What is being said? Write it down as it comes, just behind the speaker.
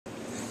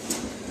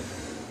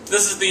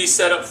This is the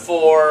setup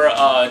for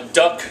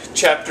Duck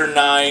Chapter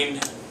 9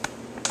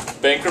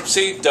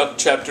 bankruptcy. Duck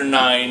Chapter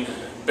 9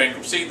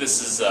 bankruptcy.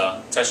 This is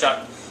test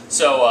shot.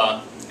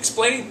 So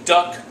explaining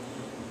Duck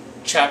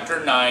Chapter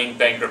 9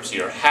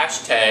 bankruptcy, or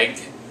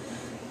hashtag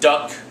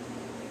Duck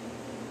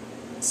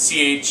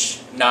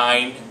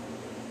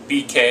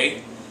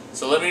CH9BK.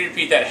 So let me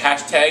repeat that,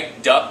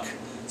 hashtag Duck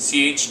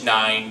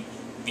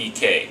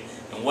CH9BK.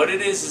 And what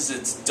it is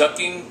it's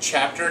ducking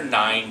Chapter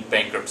 9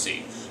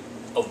 bankruptcy,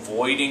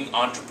 avoiding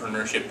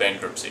entrepreneurship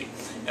bankruptcy.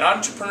 And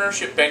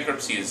entrepreneurship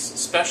bankruptcy is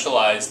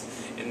specialized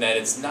in that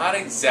it's not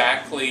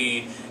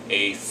exactly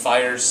a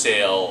fire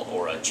sale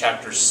or a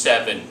Chapter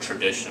 7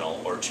 traditional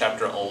or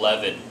Chapter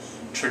 11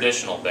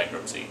 traditional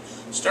bankruptcy.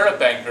 Startup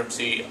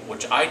bankruptcy,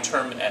 which I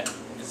term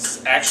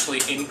is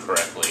actually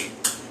incorrectly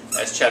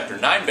as Chapter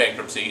 9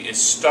 bankruptcy,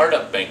 is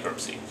startup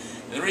bankruptcy.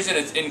 And the reason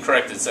it's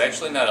incorrect, it's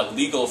actually not a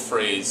legal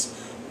phrase,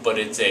 but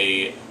it's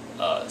a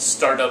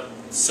startup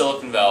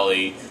Silicon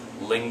Valley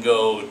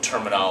lingo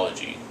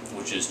terminology,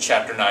 which is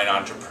Chapter 9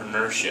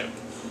 entrepreneurship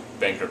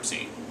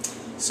bankruptcy.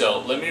 So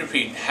let me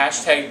repeat,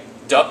 hashtag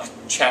Duck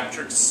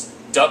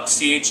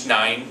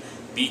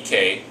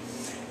CH9BK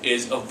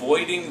is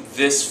avoiding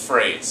this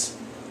phrase,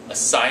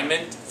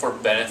 assignment for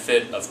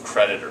benefit of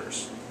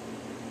creditors.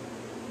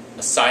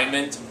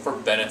 Assignment for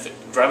benefit,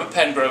 grab a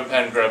pen, grab a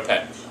pen, grab a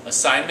pen.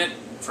 Assignment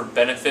for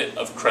benefit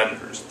of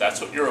creditors. That's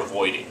what you're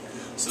avoiding.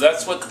 So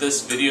that's what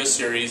this video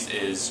series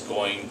is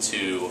going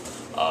to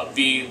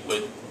be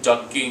with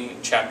ducking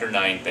Chapter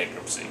 9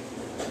 bankruptcy.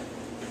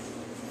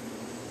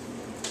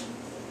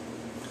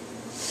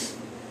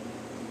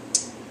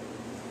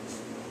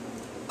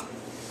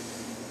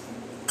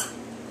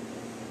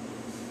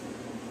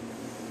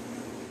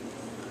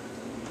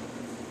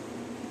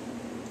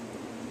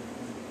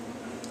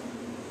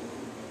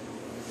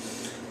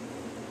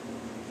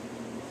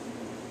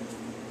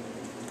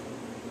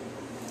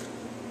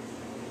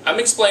 I'm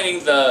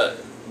explaining the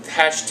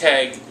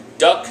hashtag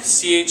Duck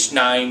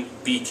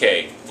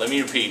CH9BK. Let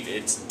me repeat,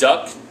 it's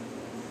Duck,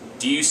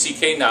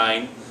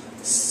 D-U-C-K-9,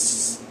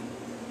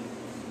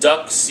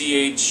 Duck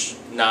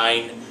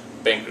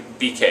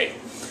CH9BK.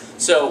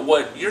 So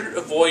what you're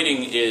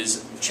avoiding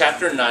is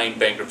Chapter 9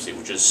 bankruptcy,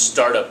 which is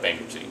startup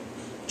bankruptcy.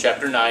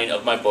 Chapter 9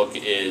 of my book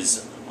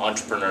is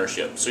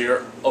entrepreneurship. So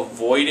you're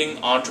avoiding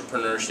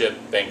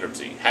entrepreneurship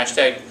bankruptcy.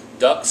 Hashtag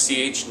Duck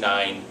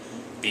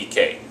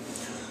CH9BK.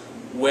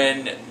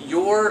 When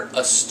you're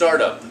a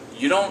startup,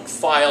 you don't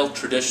file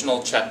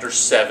traditional Chapter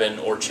 7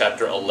 or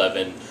Chapter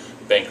 11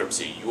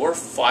 bankruptcy. You're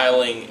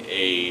filing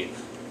a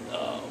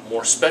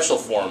more special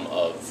form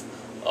of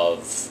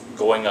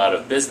going out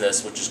of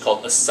business, which is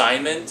called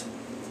assignment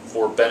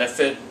for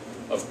benefit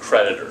of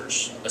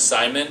creditors.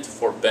 Assignment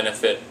for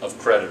benefit of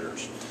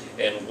creditors.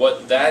 And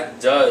what that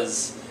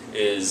does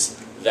is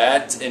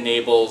that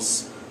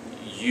enables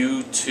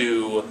you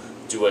to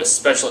do a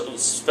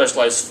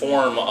specialized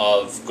form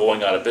of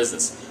going out of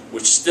business,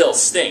 which still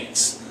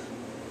stinks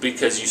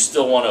because you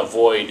still want to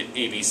avoid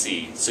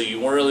ABC. So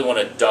you really want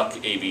to duck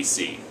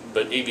ABC,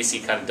 but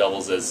ABC kind of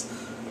doubles as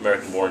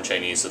American-born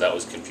Chinese, so that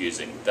was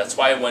confusing. That's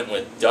why I went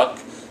with Duck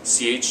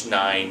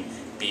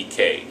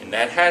CH9BK, and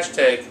that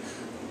hashtag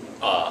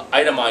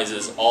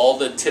itemizes all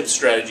the tips,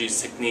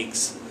 strategies,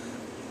 techniques,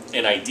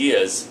 and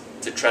ideas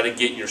to try to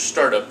get your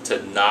startup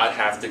to not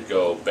have to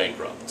go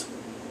bankrupt.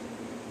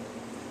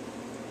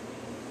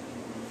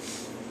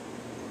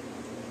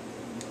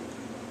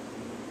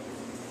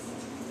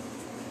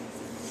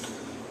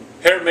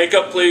 Hair and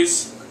makeup,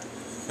 please.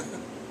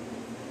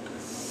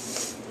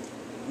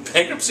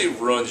 Bankruptcy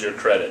ruins your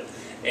credit.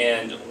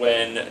 And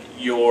when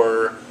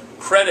your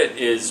credit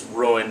is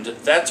ruined,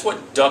 that's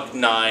what Duck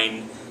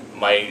 9,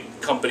 my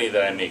company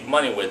that I make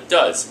money with,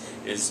 does.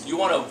 Is you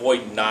want to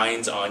avoid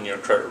 9s on your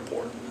credit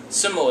report.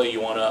 Similarly,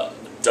 you want to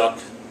duck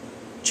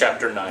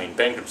Chapter 9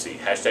 bankruptcy.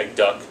 Hashtag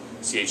Duck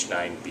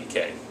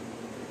CH9BK.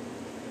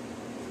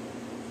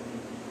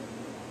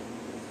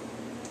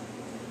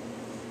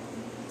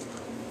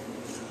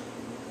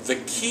 The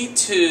key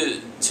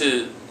to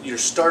your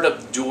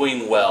startup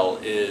doing well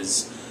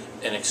is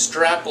an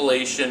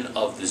extrapolation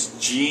of this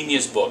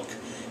genius book.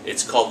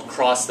 It's called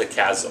Cross the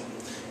Chasm.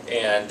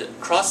 And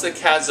Cross the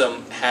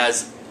Chasm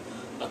has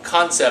a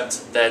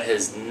concept that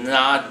has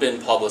not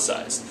been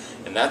publicized.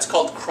 And that's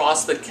called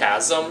Cross the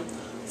Chasm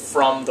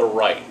from the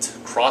right.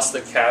 Cross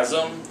the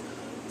Chasm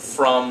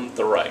from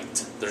the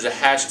right. There's a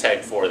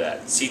hashtag for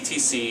that.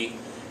 CTC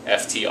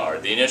FTR.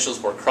 The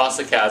initials were Cross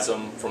the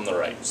Chasm from the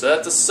right. So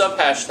that's a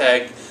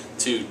sub-hashtag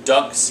to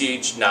Duck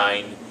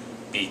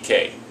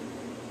CH9BK.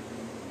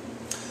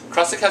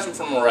 Cross the Chasm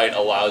from the right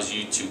allows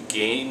you to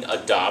gain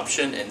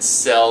adoption and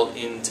sell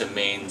into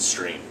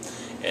mainstream.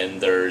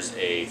 And there's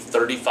a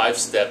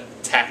 35-step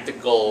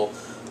tactical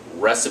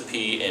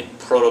recipe and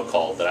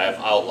protocol that I've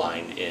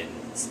outlined in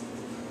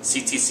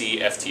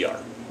CTC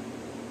FTR.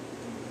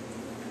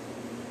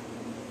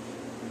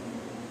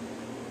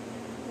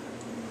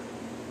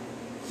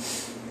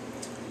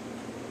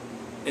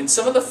 In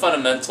some of the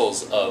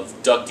fundamentals of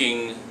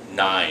ducking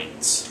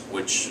 9s,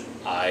 which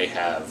I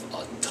have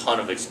a ton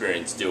of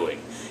experience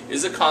doing,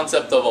 is the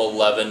concept of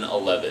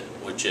 11-11,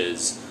 which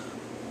is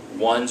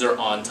ones or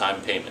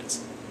on-time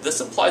payments.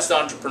 This applies to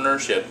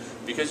entrepreneurship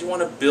because you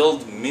want to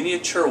build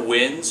miniature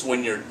wins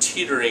when you're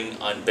teetering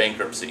on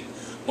bankruptcy.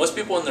 Most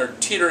people, when they're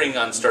teetering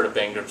on startup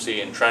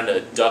bankruptcy and trying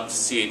to duck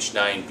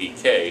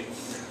CH9BK,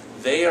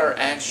 they are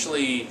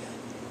actually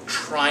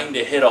trying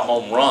to hit a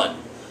home run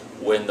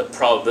when the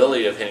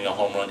probability of hitting a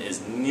home run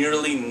is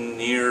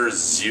near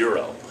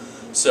zero.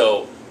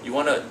 So you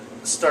want to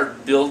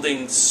start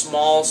building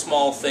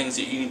small things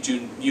that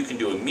you can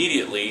do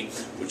immediately,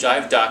 which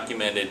I've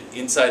documented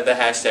inside the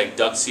hashtag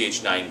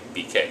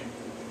DuckCH9BK.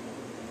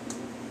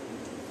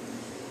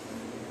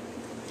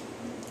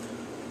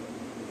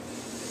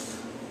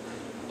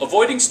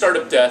 Avoiding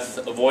startup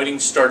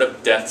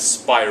death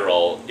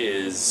spiral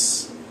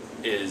is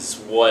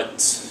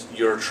what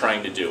you're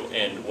trying to do.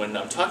 And when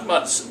I'm talking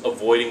about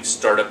avoiding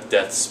startup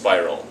death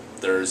spiral,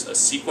 there's a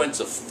sequence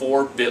of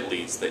 4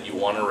 bit.lys that you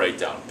want to write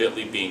down.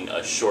 Bit.ly being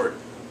a short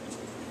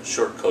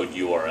code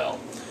URL.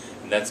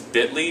 And that's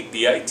bit.ly,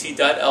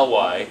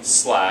 bit.ly /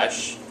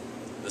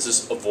 this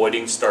is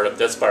avoiding startup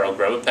death spiral.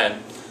 Grab a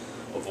pen.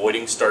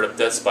 Avoiding startup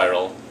death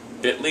spiral.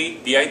 bit.ly,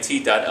 bit.ly /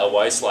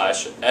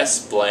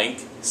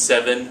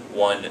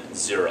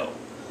 s710.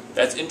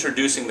 That's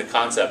introducing the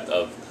concept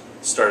of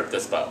startup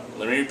death spiral.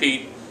 Let me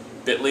repeat.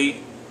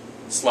 bit.ly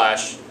 /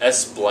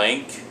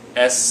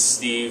 s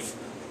Steve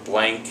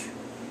blank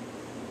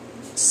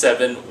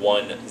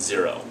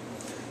 710.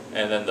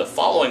 And then the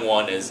following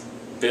one is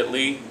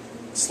bit.ly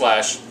 /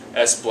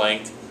 s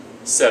blank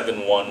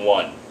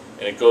 711.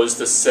 And it goes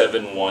to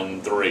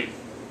 713.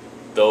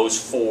 Those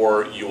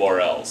 4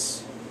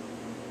 URLs.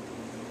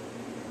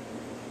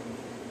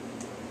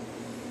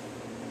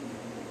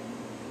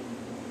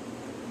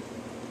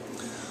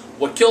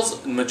 What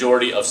kills the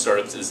majority of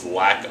startups is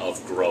lack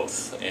of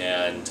growth,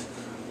 and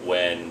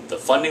when the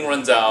funding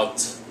runs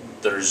out,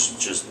 there's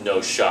just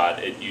no shot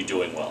at you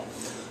doing well.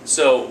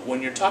 So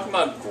when you're talking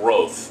about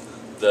growth,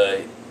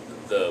 the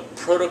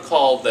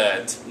protocol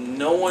that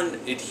no one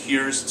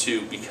adheres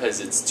to because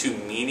it's too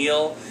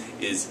menial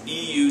is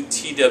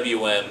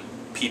EUTWM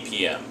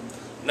PPM.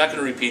 I'm not going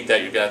to repeat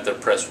that. You're going to have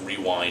to press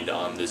rewind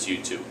on this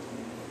YouTube.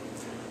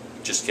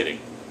 Just kidding.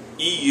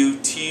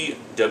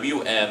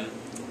 EUTWM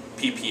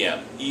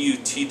PPM.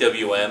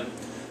 EUTWM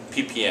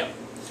PPM.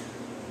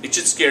 It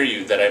should scare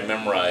you that I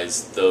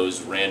memorized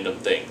those random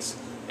things.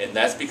 And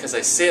that's because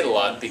I say it a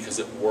lot because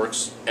it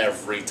works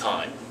every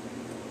time.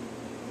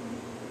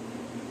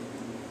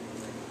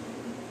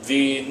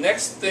 The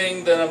next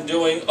thing that I'm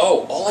doing,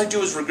 all I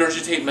do is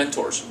regurgitate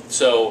mentors.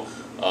 So,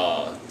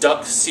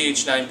 Duck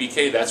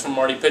CH9BK, that's from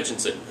Marty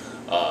Pitchinson.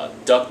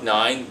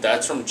 Duck9,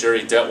 that's from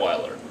Jerry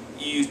Detweiler.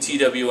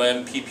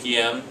 EUTWM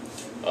PPM,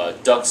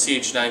 Duck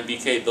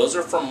CH9BK, those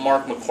are from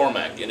Mark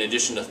McCormack, in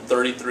addition to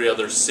 33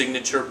 other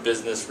signature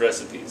business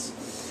recipes.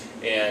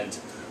 And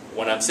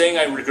when I'm saying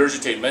I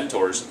regurgitate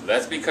mentors,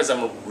 that's because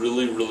I'm a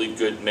really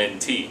good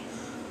mentee.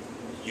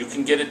 You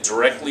can get it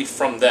directly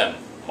from them.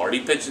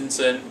 Marty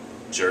Pitchinson,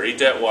 Jerry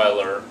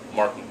Detweiler,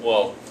 Mark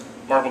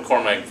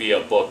McCormack via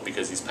book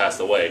because he's passed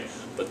away.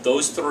 But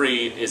those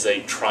 3 is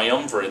a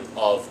triumvirate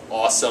of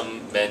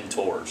awesome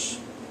mentors.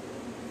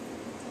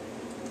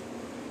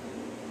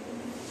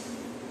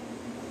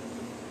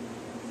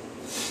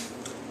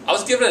 I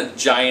was given a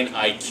giant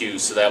IQ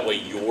so that way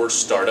your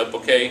startup,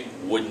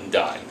 wouldn't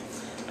die.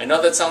 I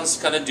know that sounds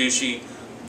kind of douchey,